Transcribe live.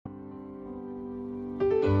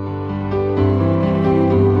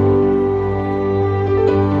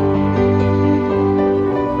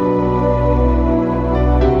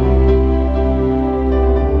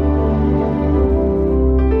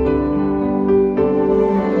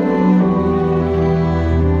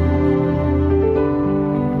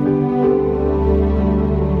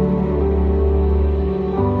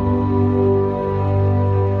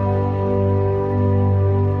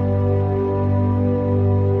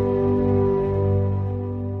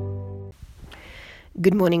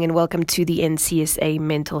Good morning and welcome to the NCSA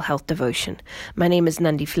Mental Health Devotion. My name is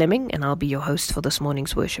Nandi Fleming and I'll be your host for this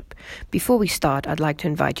morning's worship. Before we start, I'd like to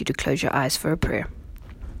invite you to close your eyes for a prayer.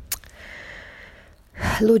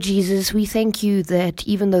 Lord Jesus, we thank you that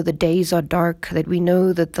even though the days are dark, that we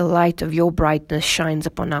know that the light of your brightness shines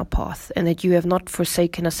upon our path and that you have not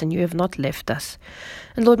forsaken us and you have not left us.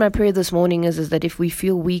 And Lord, my prayer this morning is that if we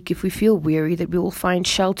feel weak, if we feel weary, that we will find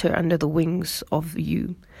shelter under the wings of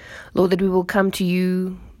you. Lord, that we will come to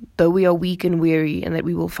you though we are weak and weary and that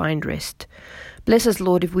we will find rest. Bless us,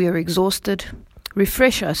 Lord, if we are exhausted.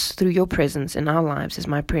 Refresh us through your presence in our lives is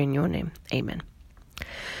my prayer in your name. Amen.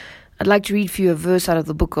 I'd like to read for you a verse out of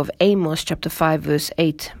the book of Amos, chapter 5, verse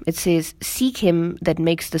 8. It says, "Seek him that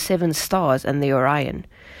makes the 7 stars and the Orion,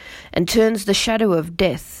 and turns the shadow of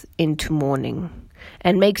death into morning,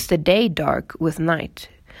 and makes the day dark with night,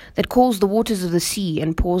 that calls the waters of the sea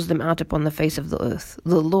and pours them out upon the face of the earth.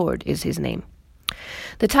 The Lord is his name."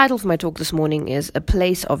 The title for my talk this morning is A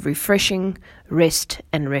Place of Refreshing, Rest,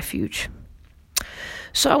 and Refuge.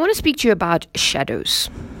 So I want to speak to you about shadows.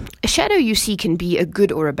 A shadow, you see, can be a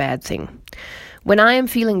good or a bad thing. When I am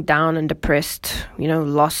feeling down and depressed,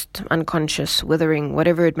 lost, unconscious, withering,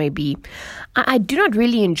 whatever it may be, I do not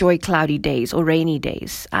really enjoy cloudy days or rainy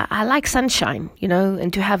days. I like sunshine,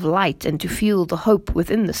 and to have light and to feel the hope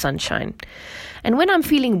within the sunshine. And when I'm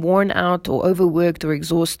feeling worn out or overworked or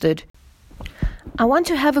exhausted, I want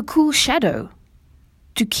to have a cool shadow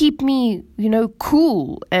to keep me,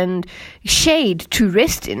 cool and shade to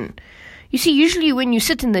rest in. You see, usually when you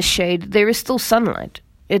sit in the shade, there is still sunlight.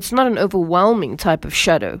 It's not an overwhelming type of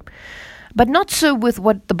shadow. But not so with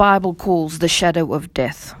what the Bible calls the shadow of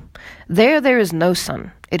death. There is no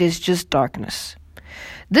sun. It is just darkness.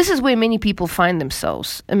 This is where many people find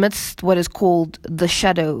themselves, amidst what is called the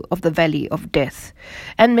shadow of the valley of death.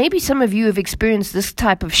 And maybe some of you have experienced this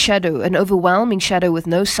type of shadow, an overwhelming shadow with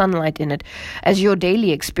no sunlight in it, as your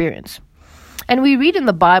daily experience. And we read in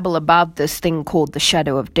the Bible about this thing called the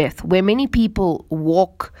shadow of death, where many people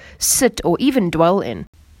walk, sit, or even dwell in.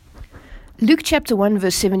 Luke chapter 1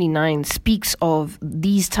 verse 79 speaks of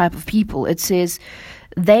these type of people. It says,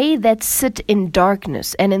 "They that sit in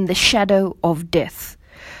darkness and in the shadow of death."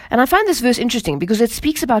 And I find this verse interesting because it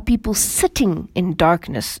speaks about people sitting in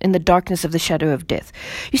darkness, in the darkness of the shadow of death.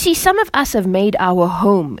 You see, some of us have made our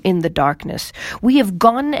home in the darkness. We have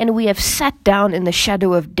gone and we have sat down in the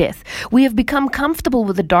shadow of death. We have become comfortable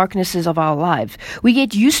with the darknesses of our lives. We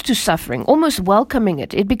get used to suffering, almost welcoming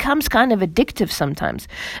it. It becomes kind of addictive sometimes.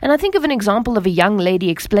 And I think of an example of a young lady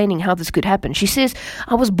explaining how this could happen. She says,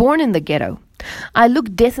 "I was born in the ghetto. I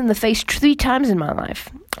looked death in the face 3 times in my life.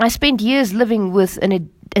 I spent years living with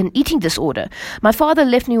an eating disorder. My father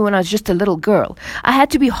left me when I was just a little girl. I had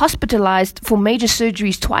to be hospitalized for major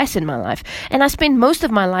surgeries twice in my life, and I spent most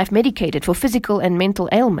of my life medicated for physical and mental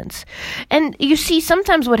ailments." And you see,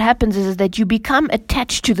 sometimes what happens is that you become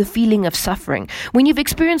attached to the feeling of suffering. When you've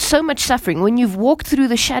experienced so much suffering, when you've walked through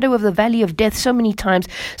the shadow of the valley of death so many times,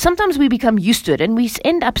 sometimes we become used to it and we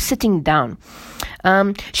end up sitting down.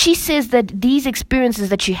 She says that these experiences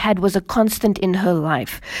that she had was a constant in her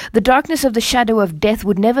life. The darkness of the shadow of death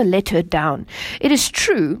would never let her down. It is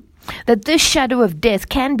true that this shadow of death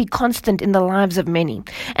can be constant in the lives of many.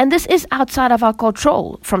 And this is outside of our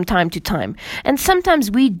control from time to time. And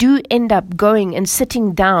sometimes we do end up going and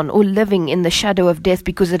sitting down or living in the shadow of death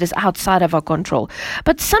because it is outside of our control.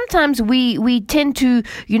 But sometimes we tend to,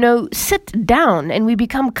 sit down and we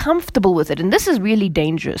become comfortable with it. And this is really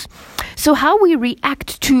dangerous. So how we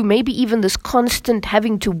react to maybe even this constant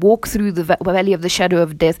having to walk through the valley of the shadow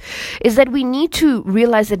of death is that we need to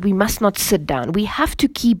realize that we must not sit down. We have to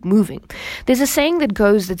keep moving. There's a saying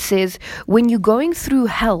that says, when you're going through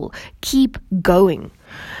hell, keep going.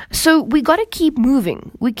 So we got to keep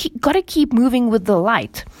moving. Got to keep moving with the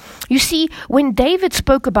light. You see, when David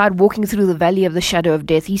spoke about walking through the valley of the shadow of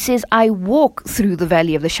death, he says, "I walk through the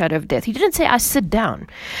valley of the shadow of death." He didn't say, "I sit down."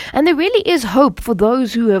 And there really is hope for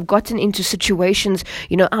those who have gotten into situations,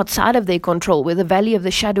 outside of their control, where the valley of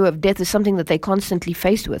the shadow of death is something that they constantly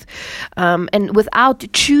faced with. And without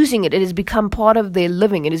choosing it, it has become part of their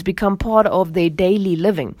living. It has become part of their daily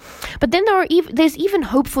living. But then there's even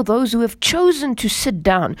hope for those who have chosen to sit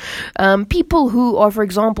down. People who are, for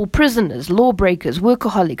example, prisoners, lawbreakers,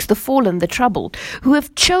 workaholics, the fallen, the troubled, who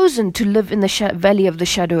have chosen to live in the valley of the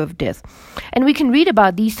shadow of death. And we can read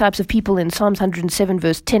about these types of people in Psalms 107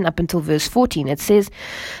 verse 10 up until verse 14. It says,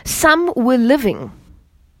 "Some were living,"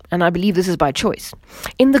 and I believe this is by choice,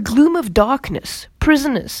 "in the gloom of darkness,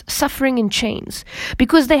 prisoners, suffering in chains,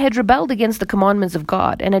 because they had rebelled against the commandments of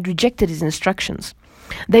God and had rejected his instructions.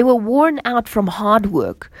 They were worn out from hard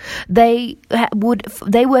work. They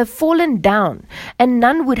were fallen down, and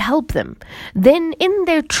none would help them. Then in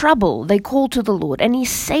their trouble, they called to the Lord, and He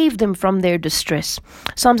saved them from their distress.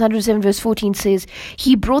 Psalms 107 verse 14 says,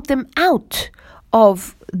 He brought them out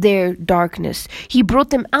of their darkness. He brought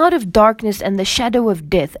them out of darkness and the shadow of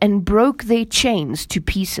death and broke their chains to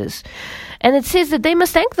pieces. And it says that they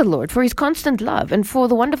must thank the Lord for His constant love and for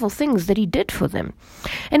the wonderful things that He did for them.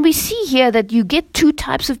 And we see here that you get two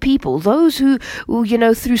types of people. Those who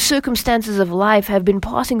through circumstances of life have been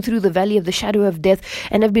passing through the valley of the shadow of death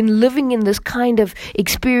and have been living in this kind of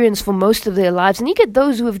experience for most of their lives. And you get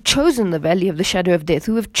those who have chosen the valley of the shadow of death,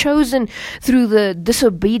 who have chosen through the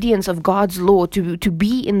disobedience of God's law to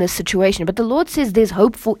be in this situation. But the Lord says there's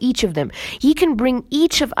hope for each of them. He can bring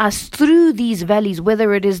each of us through these valleys,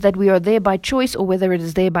 whether it is that we are there by choice or whether it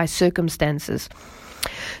is there by circumstances.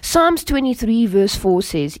 Psalms 23 verse 4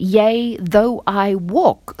 says, Yea, though I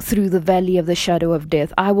walk through the valley of the shadow of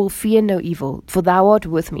death, I will fear no evil, for thou art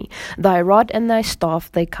with me. Thy rod and thy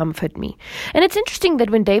staff, they comfort me. And it's interesting that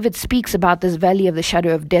when David speaks about this valley of the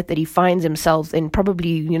shadow of death that he finds himself in,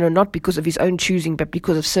 probably, not because of his own choosing, but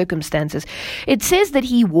because of circumstances, it says that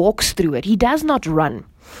he walks through it. He does not run.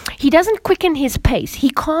 He doesn't quicken his pace. He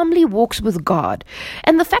calmly walks with God.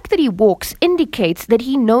 And the fact that he walks indicates that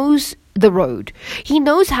he knows the road. He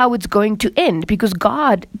knows how it's going to end because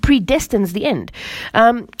God predestines the end.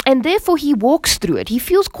 And therefore he walks through it. He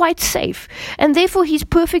feels quite safe. And therefore he's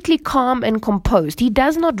perfectly calm and composed. He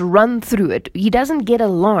does not run through it. He doesn't get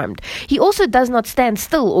alarmed. He also does not stand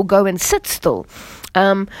still or go and sit still.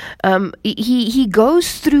 He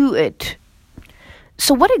goes through it.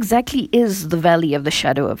 So what exactly is the valley of the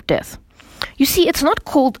shadow of death? You see, it's not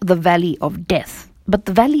called the valley of death, but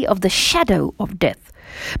the valley of the shadow of death.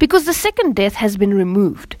 Because the second death has been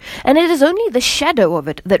removed, and it is only the shadow of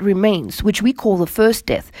it that remains, which we call the first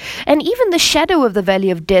death. And even the shadow of the valley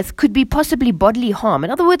of death could be possibly bodily harm. In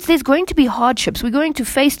other words, there's going to be hardships. We're going to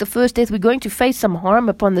face the first death. We're going to face some harm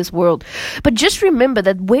upon this world. But just remember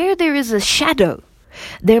that where there is a shadow,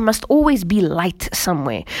 there must always be light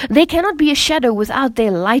somewhere. There cannot be a shadow without their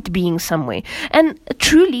light being somewhere. And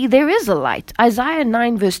truly, there is a light. Isaiah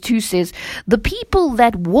 9 verse 2 says, the people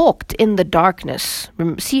that walked in the darkness,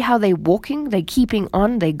 see how they're walking, they're keeping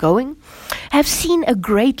on, they're going, have seen a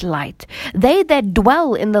great light. They that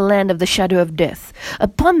dwell in the land of the shadow of death,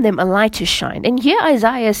 upon them a light has shined. And here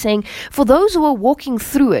Isaiah is saying, for those who are walking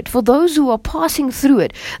through it, for those who are passing through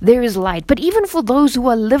it, there is light. But even for those who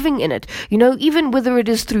are living in it, even whether it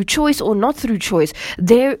is through choice or not through choice,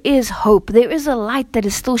 there is hope. There is a light that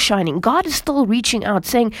is still shining. God is still reaching out,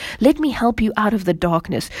 saying, let me help you out of the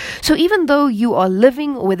darkness. So even though you are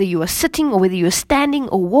living, or whether you are sitting, or whether you are standing,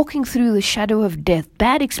 or walking through the shadow of death,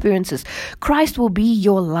 bad experiences, Christ will be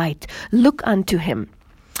your light. Look unto Him.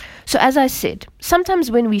 So as I said,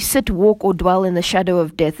 sometimes when we sit, walk, or dwell in the shadow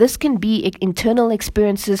of death, this can be internal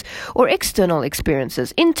experiences or external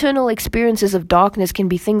experiences. Internal experiences of darkness can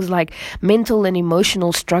be things like mental and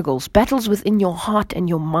emotional struggles, battles within your heart and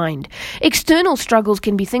your mind. External struggles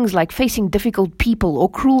can be things like facing difficult people or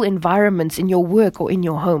cruel environments in your work or in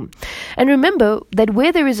your home. And remember that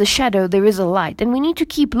where there is a shadow, there is a light, and we need to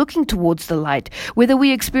keep looking towards the light, whether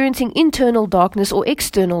we're experiencing internal darkness or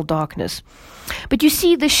external darkness. But you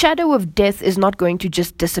see, the shadow of death is not going to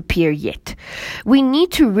just disappear yet. We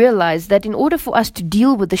need to realize that in order for us to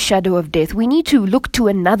deal with the shadow of death, we need to look to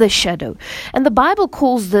another shadow. And the Bible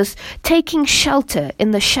calls this taking shelter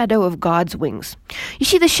in the shadow of God's wings. You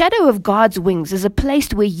see, the shadow of God's wings is a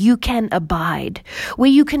place where you can abide,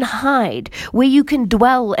 where you can hide, where you can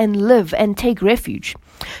dwell and live and take refuge.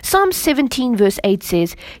 Psalm 17 verse 8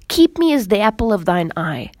 says, keep me as the apple of thine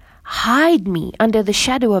eye. Hide me under the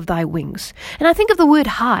shadow of thy wings. And I think of the word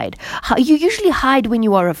hide. You usually hide when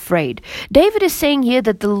you are afraid. David is saying here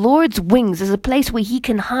that the Lord's wings is a place where he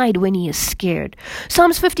can hide when he is scared.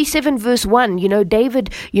 Psalms 57 verse 1,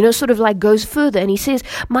 David, sort of like goes further and he says,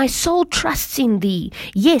 my soul trusts in thee.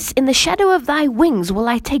 Yes, in the shadow of thy wings will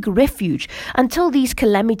I take refuge until these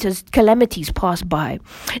calamities pass by.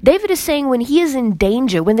 David is saying when he is in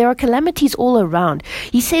danger, when there are calamities all around,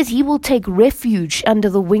 he says he will take refuge under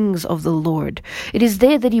the wings of the Lord. It is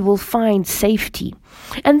there that he will find safety.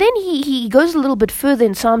 And then he goes a little bit further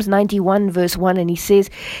in Psalms 91 verse 1 and he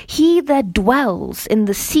says, he that dwells in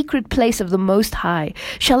the secret place of the Most High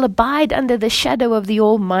shall abide under the shadow of the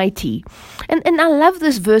Almighty. And I love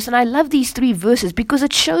this verse, and I love these three verses because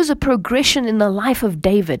it shows a progression in the life of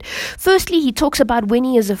David. Firstly, he talks about when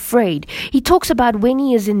he is afraid. He talks about when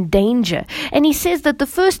he is in danger. And he says that the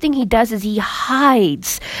first thing he does is he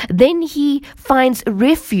hides. Then he finds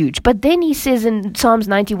refuge. But then he says in Psalms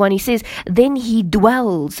 91, he says, then he dwells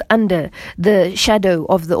dwells under the shadow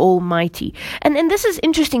of the Almighty. And this is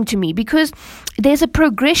interesting to me because there's a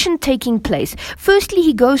progression taking place. Firstly,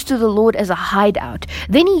 he goes to the Lord as a hideout.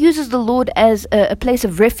 Then he uses the Lord as a place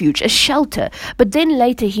of refuge, a shelter. But then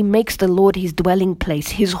later he makes the Lord his dwelling place,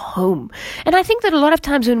 his home. And I think that a lot of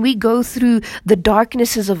times when we go through the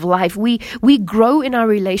darknesses of life, we grow in our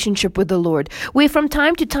relationship with the Lord, where from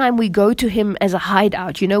time to time we go to him as a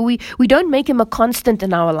hideout. We don't make him a constant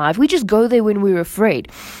in our life. We just go there when we're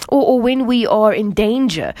afraid or when we are in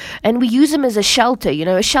danger, and we use him as a shelter.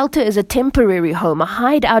 A shelter is a temporary home. A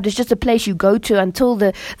hideout is just a place you go to until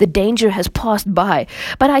the danger has passed by.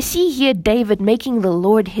 But I see here David making the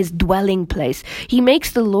Lord his dwelling place. He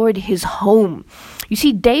makes the Lord his home. You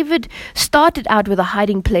see, David started out with a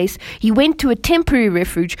hiding place. He went to a temporary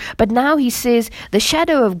refuge, but now he says the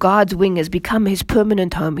shadow of God's wing has become his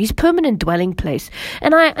permanent home, his permanent dwelling place.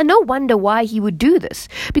 And I no wonder why he would do this.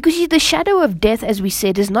 Because the shadow of death, as we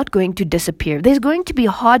said, is not going to disappear. There's going to be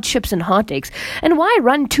hardships and heartaches. And why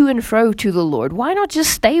run to and fro to the Lord? Why not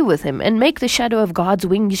just stay with him and make the shadow of God's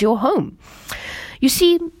wings your home? You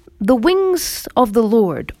see, the wings of the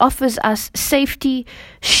Lord offers us safety,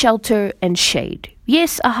 shelter, and shade.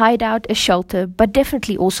 Yes, a hideout, a shelter, but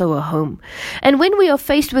definitely also a home. And when we are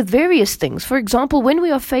faced with various things, for example, when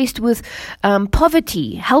we are faced with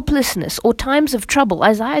poverty, helplessness, or times of trouble,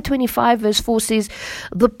 Isaiah 25 verse 4 says,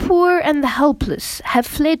 "The poor and the helpless have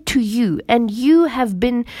fled to you, and you have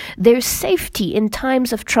been their safety in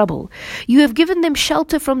times of trouble. You have given them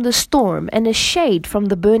shelter from the storm and a shade from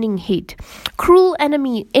the burning heat. Cruel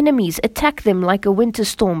enemies attack them like a winter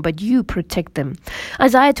storm, but you protect them."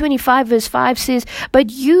 Isaiah 25 verse 5 says,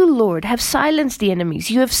 "But you, Lord, have silenced the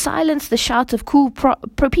enemies. You have silenced the shout of cool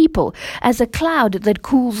people as a cloud that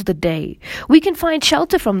cools the day." We can find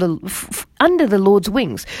shelter from under the Lord's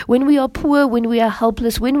wings when we are poor, when we are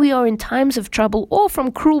helpless, when we are in times of trouble, or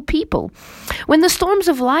from cruel people. When the storms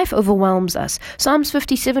of life overwhelms us, Psalms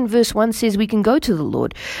 57 verse 1 says we can go to the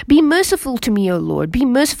Lord. "Be merciful to me, O Lord. Be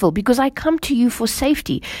merciful, because I come to you for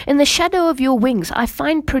safety. In the shadow of your wings I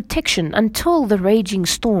find protection until the raging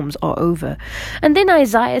storms are over." And then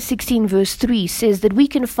Isaiah 16 verse 3 says that we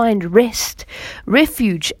can find rest,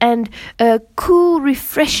 refuge, and cool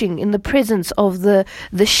refreshing in the presence of the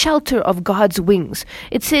shelter of God's wings.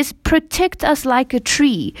 It says, "Protect us like a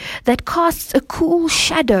tree that casts a cool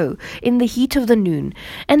shadow in the heat of the noon,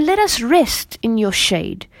 and let us rest in your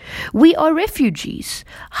shade. We are refugees.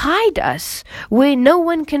 Hide us where no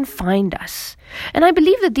one can find us." And I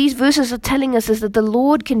believe that these verses are telling us is that the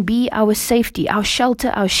Lord can be our safety, our shelter,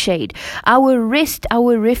 our shade, our rest,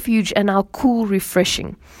 our refuge, and our cool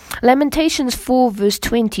refreshing. Lamentations 4 verse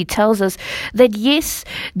 20 tells us that yes,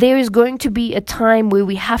 there is going to be a time where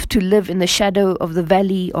we have to live in the shadow of the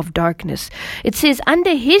valley of darkness. It says,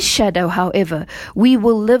 "Under his shadow, however, we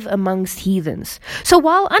will live amongst heathens." So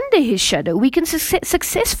while under his shadow, we can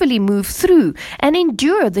successfully move through and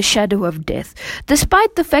endure the shadow of death.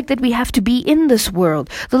 Despite the fact that we have to be in this world,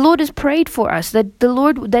 the Lord has prayed for us that the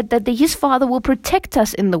Lord, that his Father will protect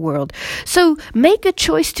us in the world. So make a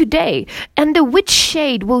choice today. Under which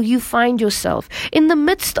shade will you find yourself? In the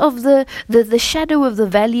midst of the shadow of the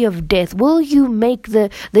valley of death, will you make the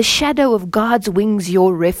shadow of God's wings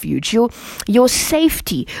your refuge, your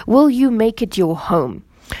safety? Will you make it your home?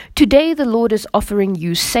 Today, the Lord is offering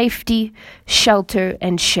you safety, shelter,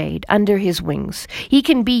 and shade under his wings. He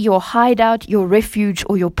can be your hideout, your refuge,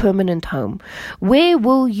 or your permanent home. Where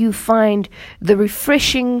will you find the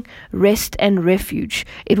refreshing rest and refuge?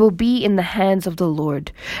 It will be in the hands of the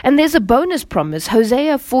Lord. And there's a bonus promise.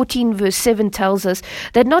 Hosea 14 verse 7 tells us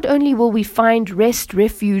that not only will we find rest,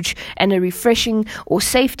 refuge, and a refreshing or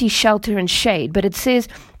safety, shelter, and shade, but it says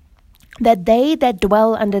that they that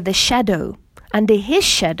dwell under his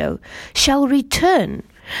shadow shall return.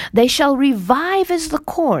 They shall revive as the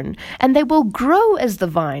corn, and they will grow as the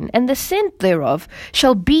vine, and the scent thereof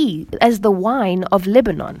shall be as the wine of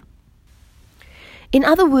Lebanon. In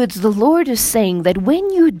other words, the Lord is saying that when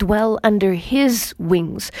you dwell under his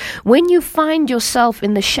wings, when you find yourself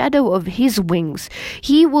in the shadow of his wings,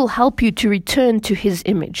 he will help you to return to his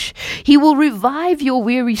image. He will revive your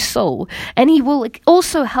weary soul, and he will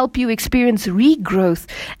also help you experience regrowth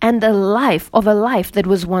and a life that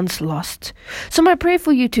was once lost. So my prayer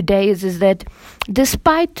for you today is that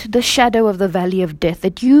despite the shadow of the valley of death,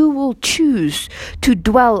 that you will choose to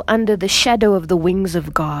dwell under the shadow of the wings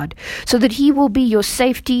of God, so that he will be your your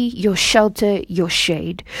safety, your shelter, your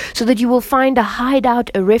shade, so that you will find a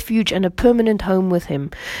hideout, a refuge, and a permanent home with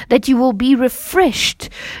Him, that you will be refreshed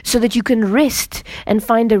so that you can rest and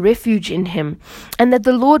find a refuge in Him, and that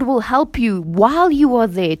the Lord will help you while you are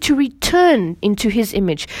there to return into His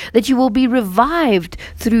image, that you will be revived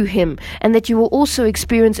through Him, and that you will also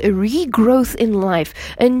experience a regrowth in life,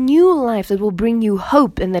 a new life that will bring you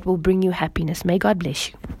hope and that will bring you happiness. May God bless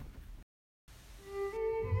you.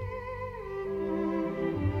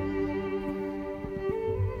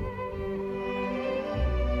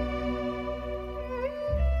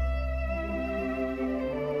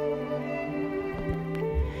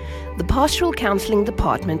 The Pastoral Counseling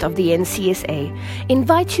Department of the NCSA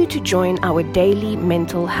invites you to join our daily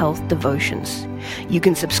mental health devotions. You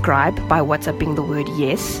can subscribe by WhatsApping the word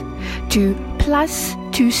YES to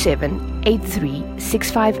 +27 83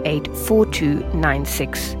 658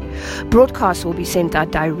 4296. Broadcasts will be sent out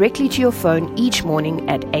directly to your phone each morning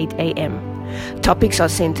at 8 a.m. Topics are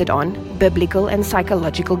centered on biblical and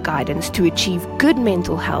psychological guidance to achieve good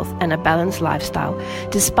mental health and a balanced lifestyle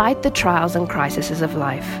despite the trials and crises of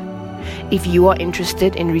life. If you are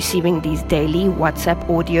interested in receiving these daily WhatsApp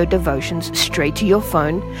audio devotions straight to your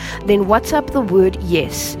phone, then WhatsApp the word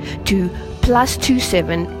YES to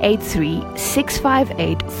 +27 83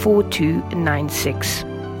 658 4296.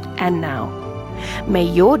 And now, may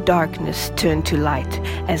your darkness turn to light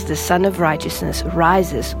as the Son of Righteousness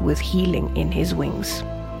rises with healing in His wings.